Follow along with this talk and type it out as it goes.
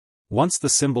Once the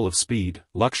symbol of speed,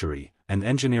 luxury, and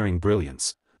engineering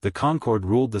brilliance, the Concorde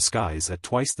ruled the skies at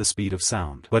twice the speed of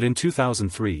sound. But in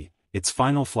 2003, its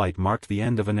final flight marked the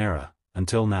end of an era.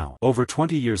 Until now, over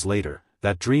 20 years later,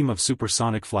 that dream of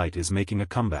supersonic flight is making a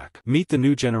comeback. Meet the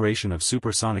new generation of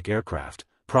supersonic aircraft,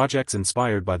 projects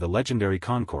inspired by the legendary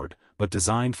Concorde, but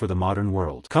designed for the modern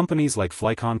world. Companies like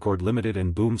Fly-Concorde Limited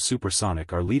and Boom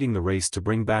Supersonic are leading the race to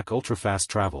bring back ultra-fast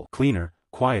travel, cleaner,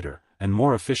 quieter, and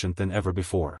more efficient than ever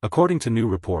before. According to new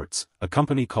reports, a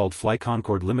company called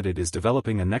Fly-Concorde Limited is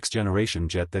developing a next-generation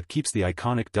jet that keeps the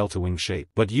iconic delta wing shape,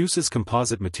 but uses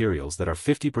composite materials that are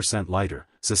 50% lighter,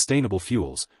 sustainable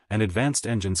fuels, and advanced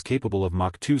engines capable of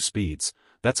Mach 2 speeds.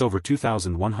 That's over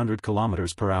 2,100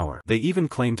 kilometers per hour. They even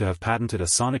claim to have patented a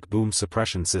sonic boom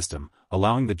suppression system,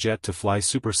 allowing the jet to fly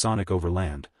supersonic over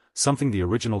land, something the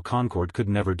original Concorde could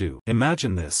never do.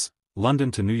 Imagine this: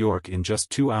 London to New York in just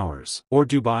 2 hours, or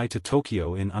Dubai to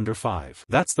Tokyo in under 5.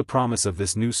 That's the promise of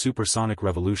this new supersonic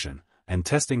revolution, and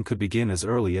testing could begin as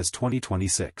early as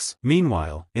 2026.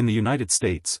 Meanwhile, in the United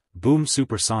States, Boom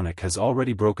Supersonic has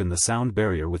already broken the sound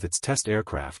barrier with its test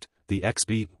aircraft, the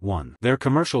XB-1. Their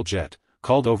commercial jet,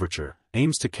 called Overture,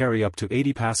 aims to carry up to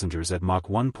 80 passengers at Mach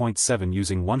 1.7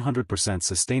 using 100%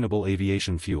 sustainable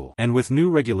aviation fuel. And with new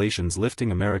regulations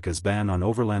lifting America's ban on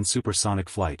overland supersonic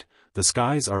flight, the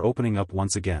skies are opening up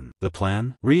once again. The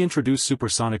plan? Reintroduce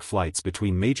supersonic flights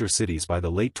between major cities by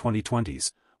the late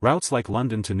 2020s. Routes like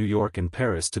London to New York and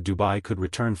Paris to Dubai could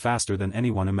return faster than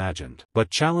anyone imagined. But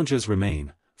challenges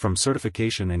remain, from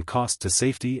certification and cost to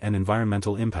safety and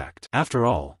environmental impact. After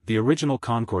all, the original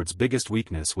Concorde's biggest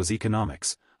weakness was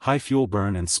economics. High fuel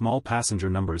burn and small passenger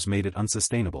numbers made it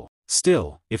unsustainable.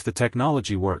 Still, if the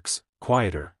technology works,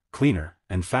 quieter, cleaner,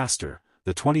 and faster,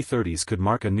 the 2030s could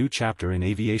mark a new chapter in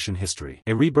aviation history.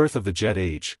 A rebirth of the jet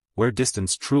age, where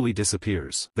distance truly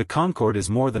disappears. The Concorde is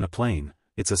more than a plane,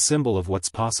 it's a symbol of what's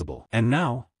possible. And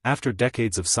now, after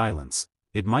decades of silence,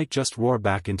 it might just roar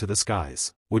back into the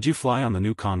skies. Would you fly on the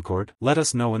new Concorde? Let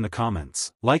us know in the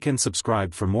comments. Like and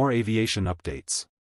subscribe for more aviation updates.